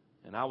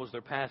 And I was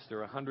their pastor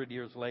 100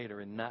 years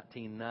later in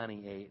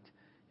 1998.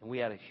 And we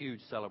had a huge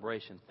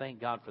celebration. Thank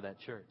God for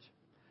that church.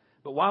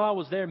 But while I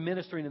was there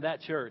ministering in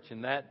that church,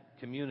 in that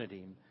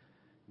community,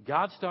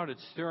 God started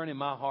stirring in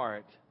my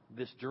heart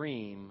this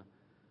dream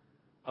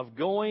of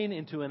going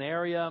into an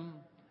area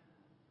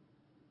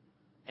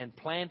and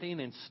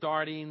planting and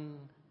starting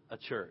a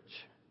church.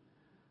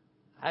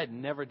 I had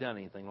never done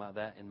anything like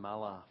that in my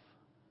life.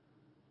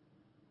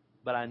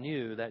 But I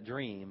knew that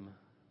dream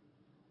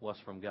was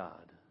from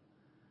God.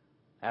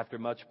 After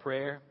much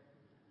prayer,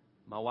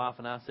 my wife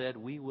and I said,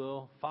 we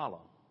will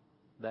follow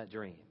that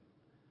dream.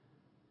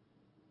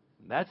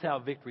 And that's how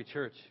Victory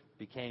Church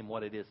became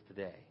what it is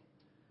today.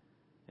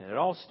 And it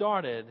all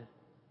started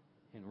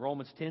in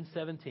Romans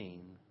 10:17,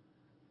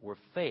 where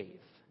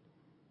faith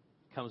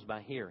comes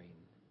by hearing,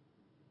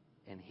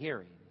 and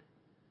hearing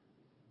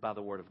by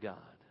the Word of God.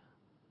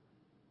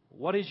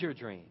 What is your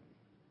dream?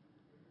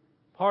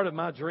 Part of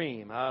my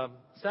dream, I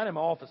sat in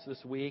my office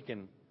this week,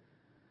 and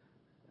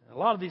a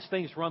lot of these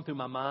things run through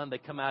my mind. They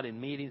come out in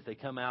meetings. They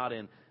come out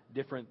in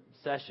different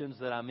sessions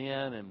that I'm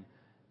in. And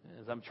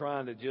as I'm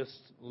trying to just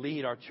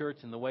lead our church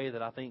in the way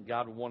that I think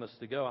God would want us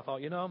to go, I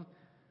thought,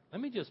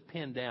 let me just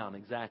pin down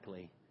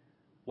exactly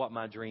what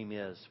my dream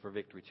is for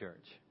Victory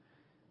Church.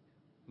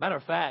 Matter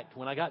of fact,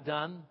 when I got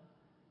done,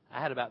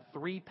 I had about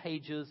 3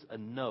 pages of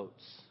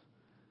notes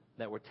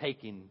that were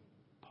taking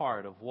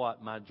part of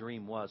what my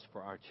dream was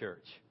for our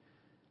church.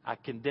 I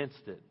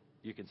condensed it,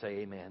 you can say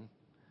amen,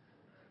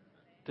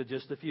 to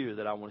just a few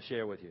that I want to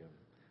share with you.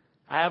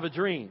 I have a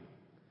dream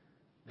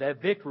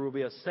that Victory will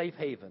be a safe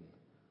haven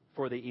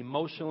for the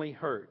emotionally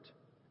hurt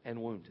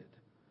and wounded.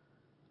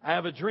 I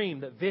have a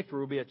dream that Victory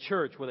will be a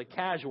church with a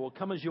casual,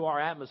 come-as-you-are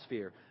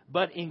atmosphere,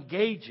 but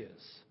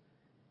engages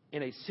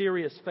in a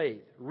serious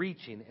faith,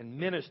 reaching and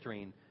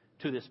ministering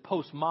to this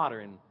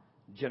postmodern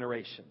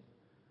generation.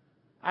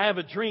 I have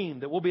a dream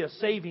that we'll be a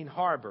saving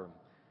harbor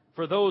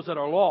for those that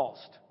are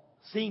lost,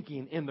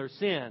 sinking in their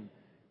sin,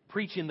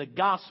 preaching the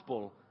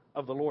gospel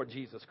of the Lord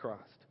Jesus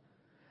Christ.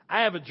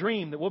 I have a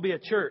dream that we'll be a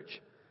church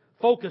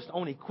focused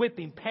on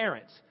equipping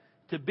parents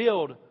to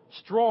build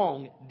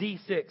strong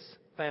D6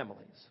 families.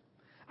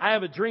 I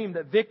have a dream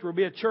that Victory will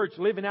be a church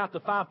living out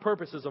the 5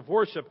 purposes of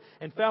worship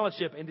and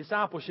fellowship and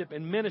discipleship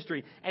and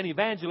ministry and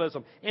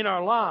evangelism in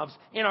our lives,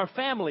 in our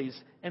families,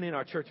 and in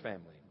our church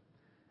family.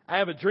 I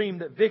have a dream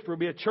that Victory will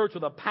be a church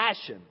with a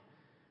passion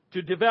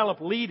to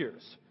develop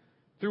leaders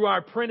through our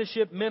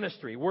apprenticeship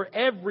ministry, where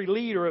every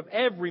leader of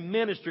every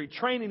ministry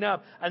training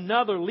up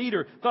another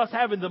leader, thus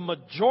having the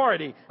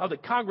majority of the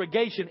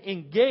congregation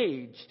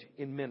engaged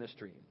in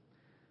ministry.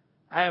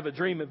 I have a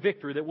dream of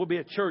Victory that we'll be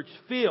a church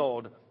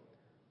filled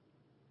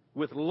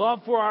with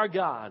love for our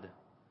God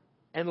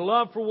and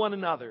love for one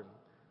another,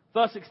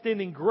 thus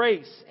extending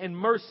grace and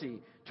mercy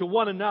to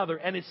one another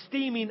and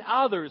esteeming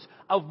others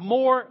of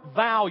more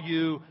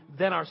value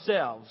than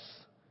ourselves.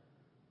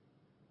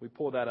 We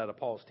pull that out of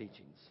Paul's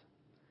teachings.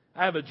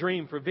 I have a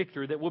dream for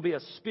Victory that we'll be a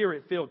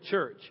Spirit-filled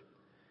church,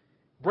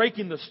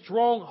 breaking the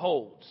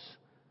strongholds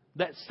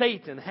that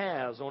Satan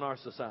has on our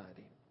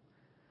society.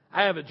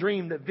 I have a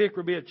dream that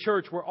Victory will be a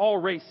church where all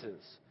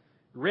races,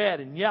 red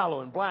and yellow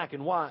and black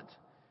and white,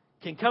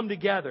 can come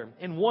together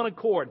in one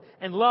accord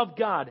and love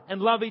God and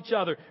love each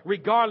other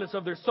regardless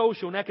of their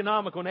social and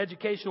economical and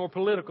educational or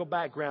political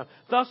background,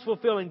 thus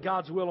fulfilling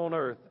God's will on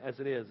earth as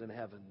it is in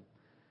heaven.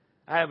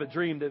 I have a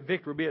dream that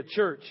Victory will be a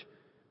church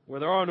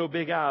where there are no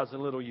big I's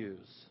and little U's.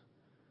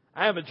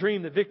 I have a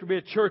dream that Victory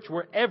will be a church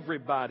where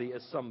everybody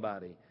is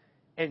somebody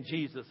and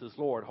Jesus is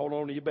Lord. Hold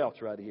on to your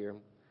belts right here.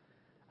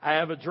 I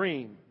have a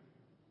dream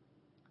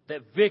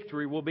that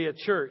Victory will be a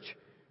church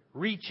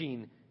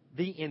reaching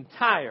the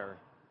entire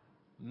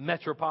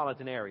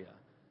metropolitan area.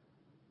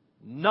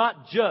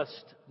 Not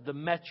just the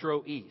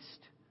Metro East,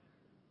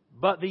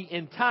 but the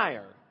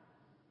entire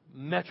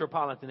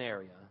metropolitan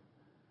area.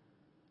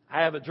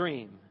 I have a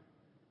dream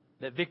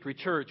that Victory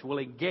Church will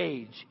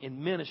engage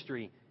in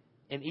ministry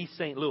in East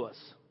St. Louis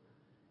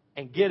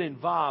and get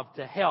involved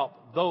to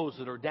help those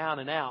that are down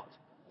and out,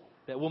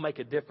 that will make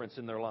a difference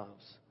in their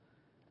lives.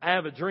 I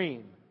have a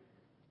dream.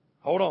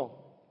 Hold on.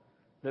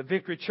 The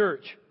Victory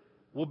Church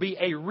will be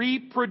a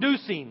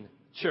reproducing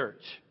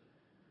church.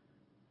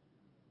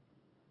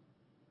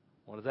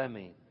 What does that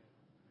mean?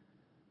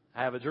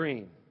 I have a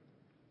dream.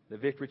 The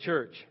Victory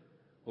Church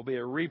will be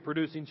a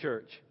reproducing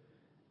church,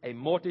 a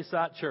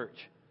multi-site church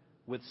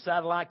with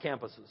satellite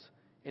campuses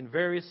in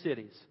various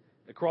cities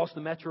across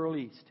the Metro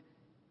East,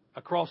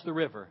 across the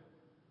river,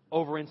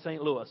 over in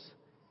St. Louis,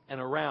 and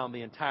around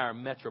the entire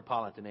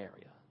metropolitan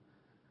area.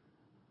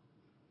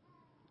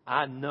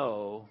 I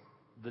know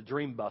the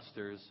Dream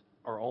Busters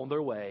are on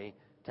their way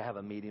to have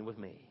a meeting with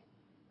me.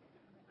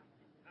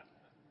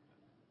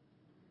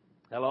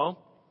 Hello?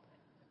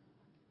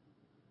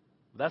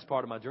 That's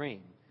part of my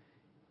dream.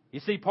 You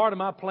see, part of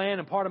my plan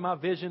and part of my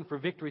vision for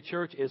Victory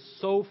Church is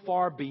so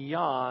far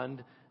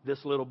beyond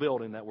this little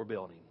building that we're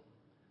building.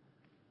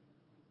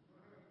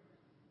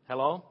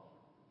 Hello?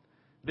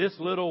 This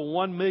little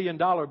 $1 million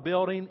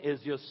building is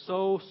just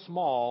so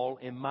small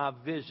in my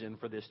vision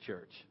for this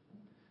church.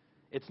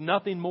 It's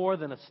nothing more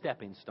than a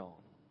stepping stone.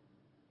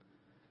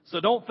 So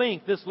don't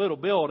think this little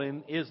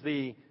building is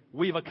the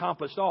we've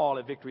accomplished all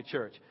at Victory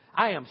Church.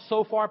 I am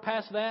so far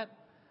past that.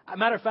 As a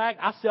matter of fact,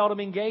 I seldom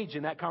engage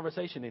in that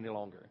conversation any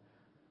longer.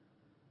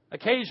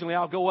 Occasionally,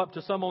 I'll go up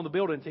to someone on the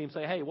building team and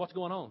say, "Hey, what's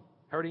going on?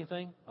 Heard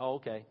anything?" "Oh,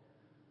 okay."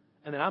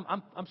 And then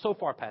I'm so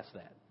far past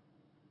that.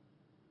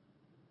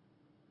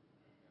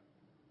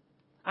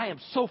 I am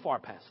so far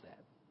past that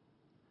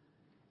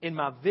in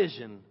my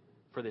vision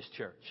for this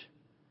church.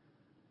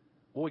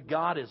 Boy,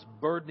 God is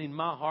burdening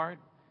my heart.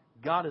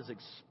 God is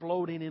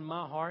exploding in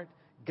my heart.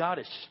 God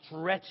is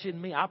stretching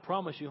me. I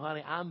promise you,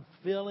 honey, I'm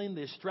feeling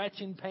the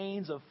stretching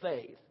pains of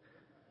faith.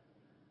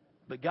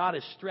 But God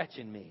is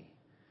stretching me.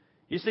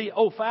 You see,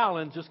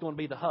 O'Fallon's just going to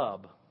be the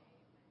hub.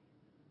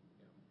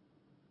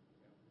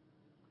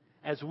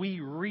 As we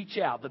reach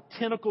out, the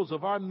tentacles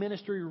of our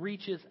ministry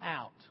reaches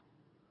out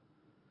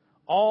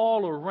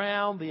all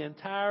around the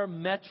entire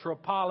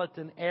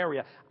metropolitan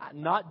area,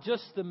 not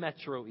just the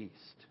Metro East.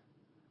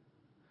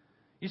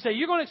 You say,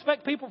 you're going to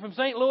expect people from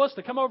St. Louis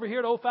to come over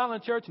here to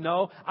O'Fallon Church?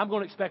 No, I'm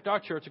going to expect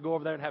our church to go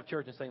over there and have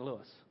church in St.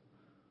 Louis.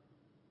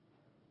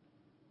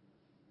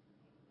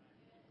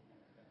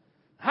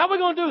 How are we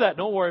going to do that?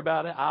 Don't worry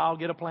about it. I'll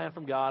get a plan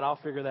from God. I'll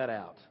figure that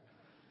out.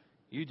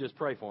 You just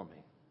pray for me.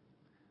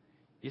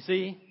 You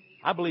see,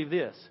 I believe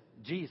this.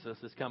 Jesus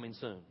is coming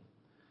soon.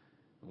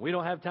 We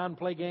don't have time to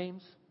play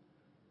games.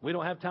 We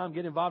don't have time to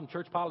get involved in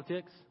church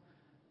politics.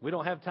 We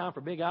don't have time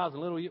for big eyes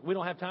and little U's. We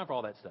don't have time for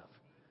all that stuff.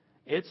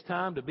 It's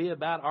time to be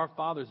about our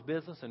Father's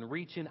business and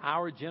reaching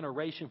our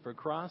generation for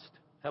Christ.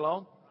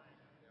 Hello?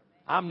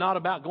 I'm not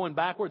about going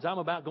backwards. I'm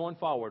about going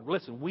forward.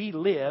 Listen, we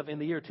live in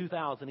the year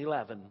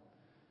 2011.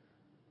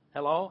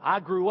 Hello? I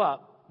grew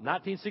up.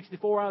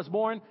 1964 I was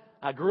born.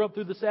 I grew up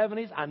through the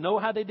 70s. I know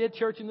how they did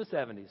church in the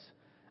 70s.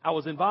 I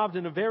was involved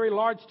in a very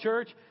large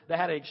church that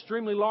had an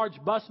extremely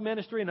large bus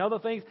ministry and other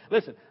things.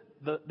 Listen,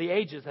 the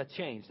ages have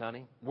changed,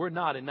 honey. We're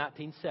not in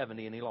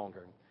 1970 any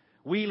longer.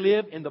 We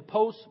live in the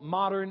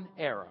postmodern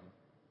era.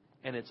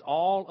 And it's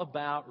all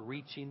about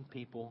reaching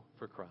people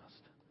for Christ.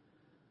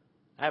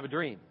 I have a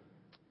dream.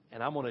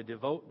 And I'm going to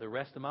devote the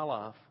rest of my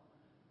life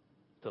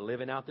to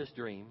living out this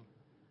dream.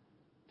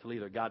 Till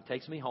either God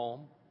takes me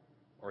home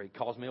or He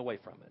calls me away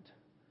from it.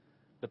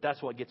 But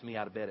that's what gets me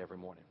out of bed every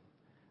morning.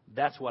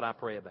 That's what I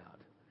pray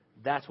about.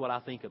 That's what I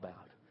think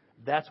about.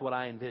 That's what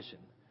I envision.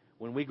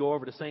 When we go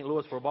over to St.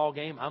 Louis for a ball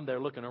game, I'm there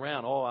looking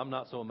around. Oh, I'm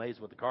not so amazed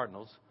with the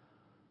Cardinals.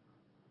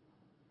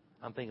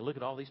 I'm thinking, look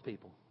at all these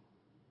people.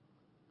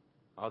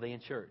 Are they in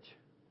church?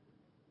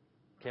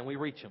 Can we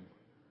reach them?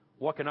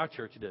 What can our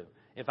church do?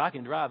 If I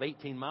can drive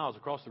 18 miles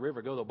across the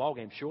river, go to a ball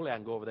game, surely I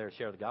can go over there and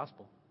share the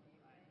gospel.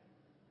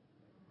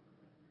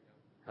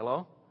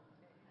 Hello?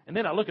 And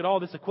then I look at all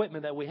this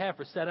equipment that we have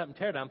for set up and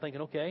tear down. I'm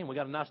thinking, okay, and we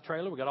got a nice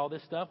trailer. We got all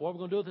this stuff. What are we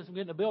going to do with this when we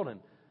get in the building?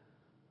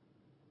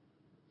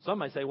 Some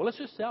might say, well, let's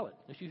just sell it.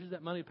 Let's use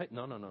that money to pay.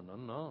 No. I'm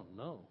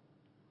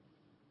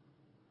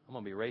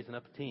going to be raising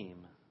up a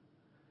team.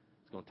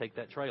 It's going to take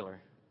that trailer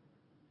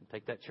and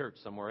take that church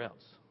somewhere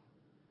else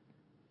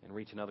and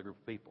reach another group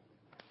of people.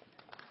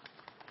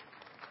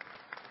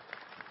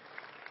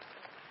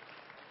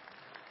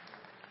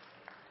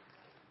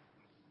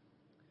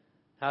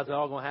 How's it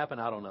all going to happen?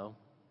 I don't know.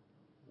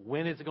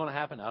 When is it going to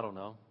happen? I don't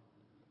know.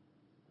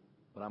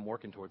 But I'm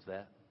working towards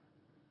that.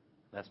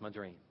 That's my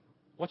dream.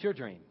 What's your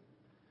dream?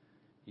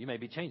 You may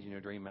be changing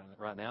your dream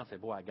right now and say,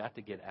 boy, I got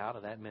to get out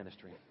of that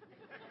ministry.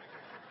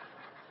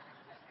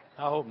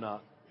 I hope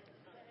not.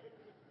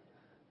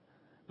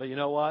 But you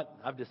know what?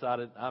 I've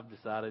decided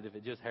if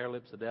it just hair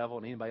lips the devil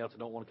and anybody else that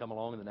don't want to come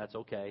along, then that's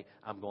okay.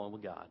 I'm going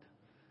with God.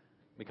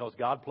 Because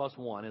God plus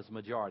one is the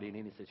majority in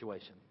any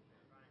situation.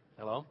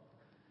 Hello?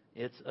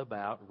 It's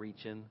about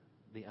reaching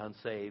the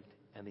unsaved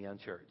and the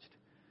unchurched.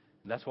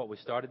 And that's what we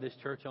started this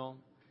church on.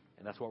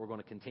 And that's what we're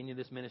going to continue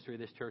this ministry of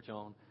this church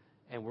on.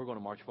 And we're going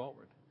to march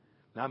forward.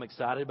 Now, I'm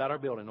excited about our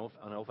building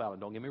on O'Fallon.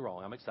 Don't get me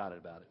wrong. I'm excited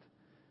about it.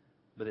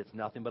 But it's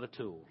nothing but a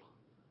tool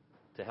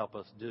to help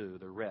us do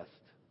the rest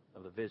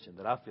of the vision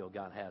that I feel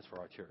God has for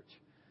our church.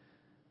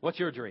 What's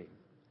your dream?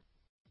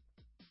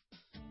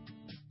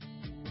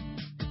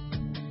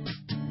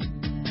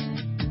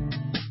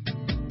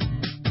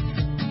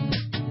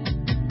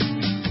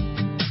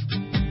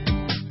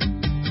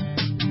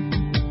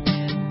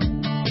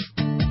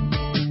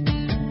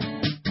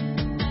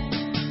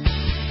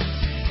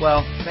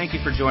 Well, thank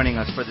you for joining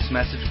us for this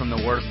message from the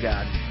Word of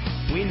God.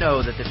 We know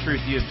that the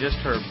truth you have just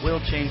heard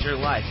will change your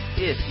life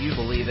if you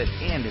believe it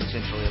and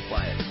intentionally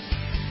apply it.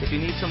 If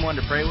you need someone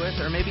to pray with,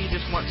 or maybe you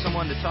just want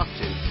someone to talk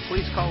to,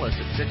 please call us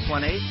at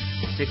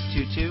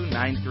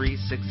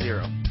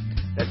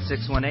 618-622-9360. That's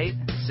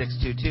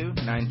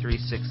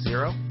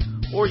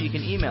 618-622-9360. Or you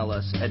can email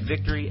us at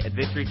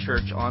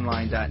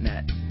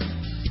victory@victorychurchonline.net.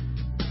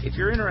 If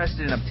you're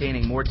interested in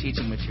obtaining more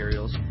teaching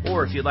materials,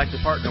 or if you'd like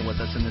to partner with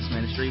us in this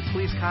ministry,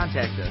 please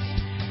contact us.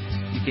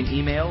 You can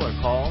email or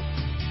call,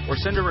 or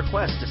send a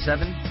request to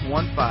 715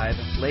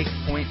 Lake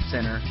Point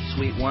Center,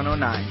 Suite 109,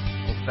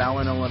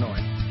 O'Fallon, Illinois,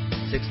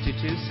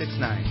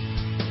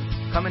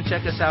 62269. Come and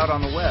check us out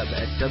on the web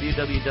at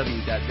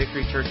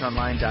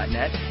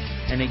www.victorychurchonline.net.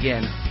 And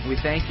again, we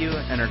thank you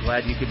and are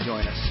glad you could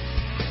join us.